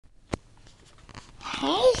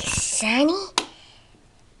Hey, Sonny.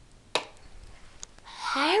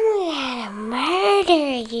 I'm gonna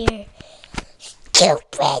murder you,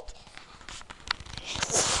 stupid,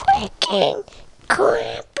 freaking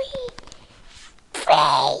grumpy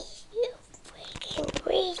face, you freaking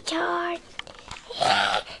retard.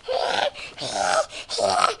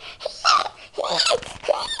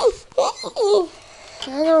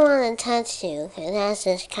 I don't want to touch you because that's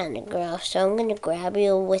just kind of gross. So I'm going to grab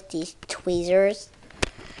you with these tweezers.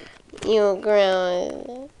 You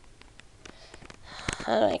grab.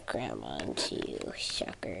 How do I grab onto you,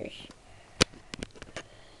 suckers?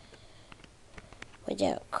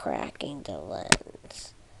 Without cracking the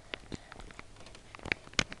lens.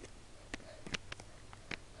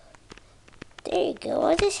 There you go.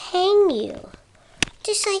 I'll just hang you.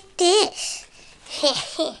 Just like this.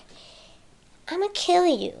 I'm going to kill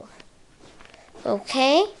you.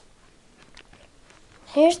 Okay?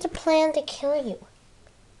 Here's the plan to kill you.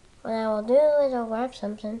 What I will do is I'll grab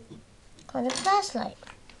something called a flashlight.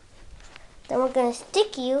 Then we're going to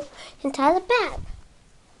stick you inside the bag.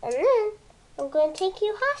 And then I'm going to take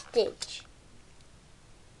you hostage.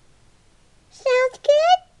 Sounds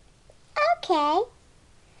good? Okay.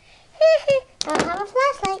 I don't have a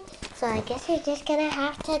flashlight, so I guess you're just going to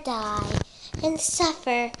have to die and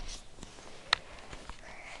suffer.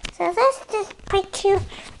 So let's just put you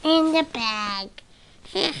in the bag.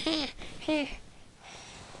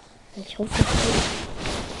 Let's hope it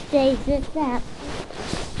stays with that.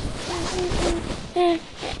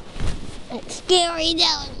 It's scary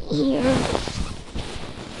down here.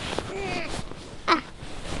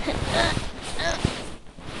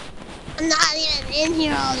 I'm not even in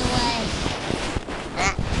here all the way.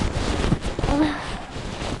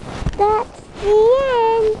 That's the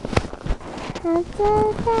end. That's so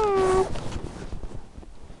sad.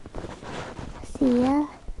 See ya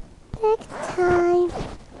next time.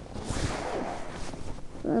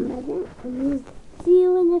 I'm gonna see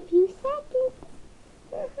you in a few seconds.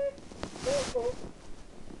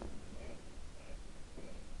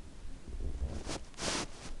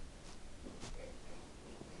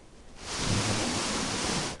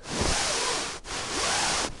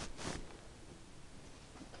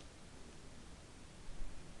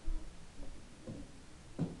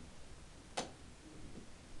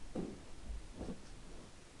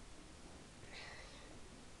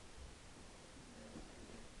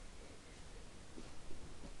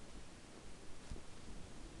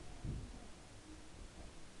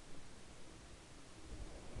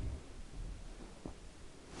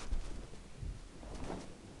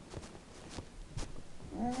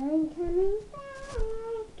 I'm coming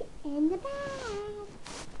back in the bag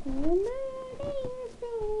to murder your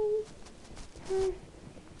face.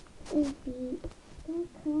 And beat the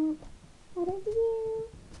crap out of you.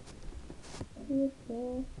 You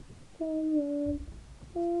just can run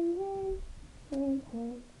and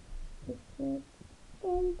to slip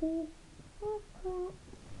and beat the crap.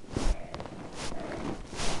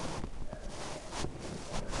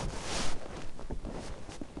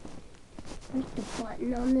 Where's the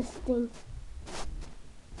button on this thing?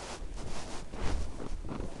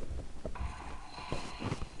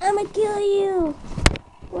 I'ma kill you!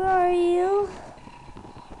 Where are you?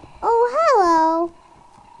 Oh, hello!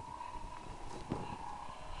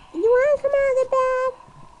 You wanna come out of the bag?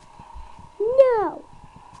 No!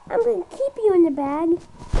 I'm gonna keep you in the bag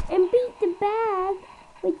and beat the bag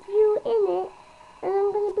with you in it, and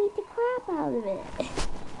I'm gonna beat the crap out of it.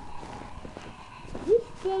 You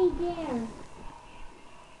stay there.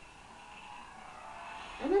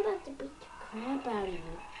 I'm about to beat the crap out of you.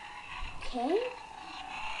 Okay?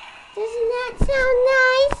 Doesn't that sound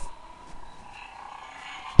nice?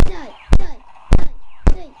 Die, die, die,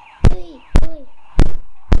 die, die, die.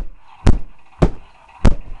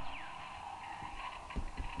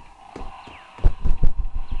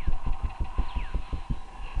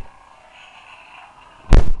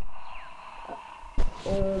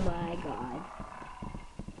 Oh my God.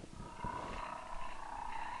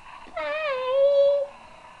 Bye.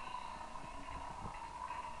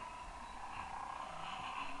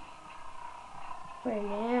 For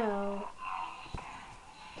now.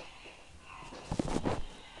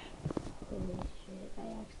 Holy shit, I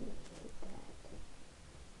actually hate that.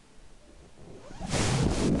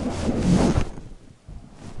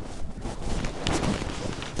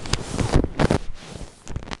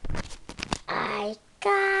 I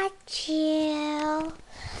got you.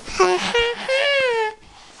 Ha ha ha.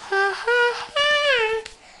 Ha ha ha.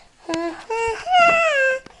 Ha ha ha.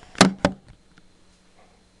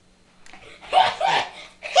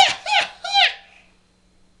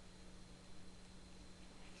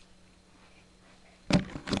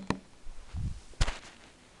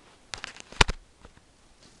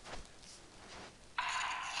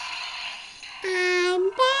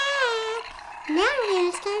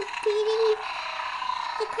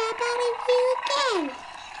 crap out of you again.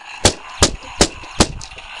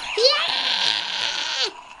 Yeah!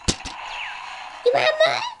 You want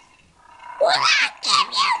more? What?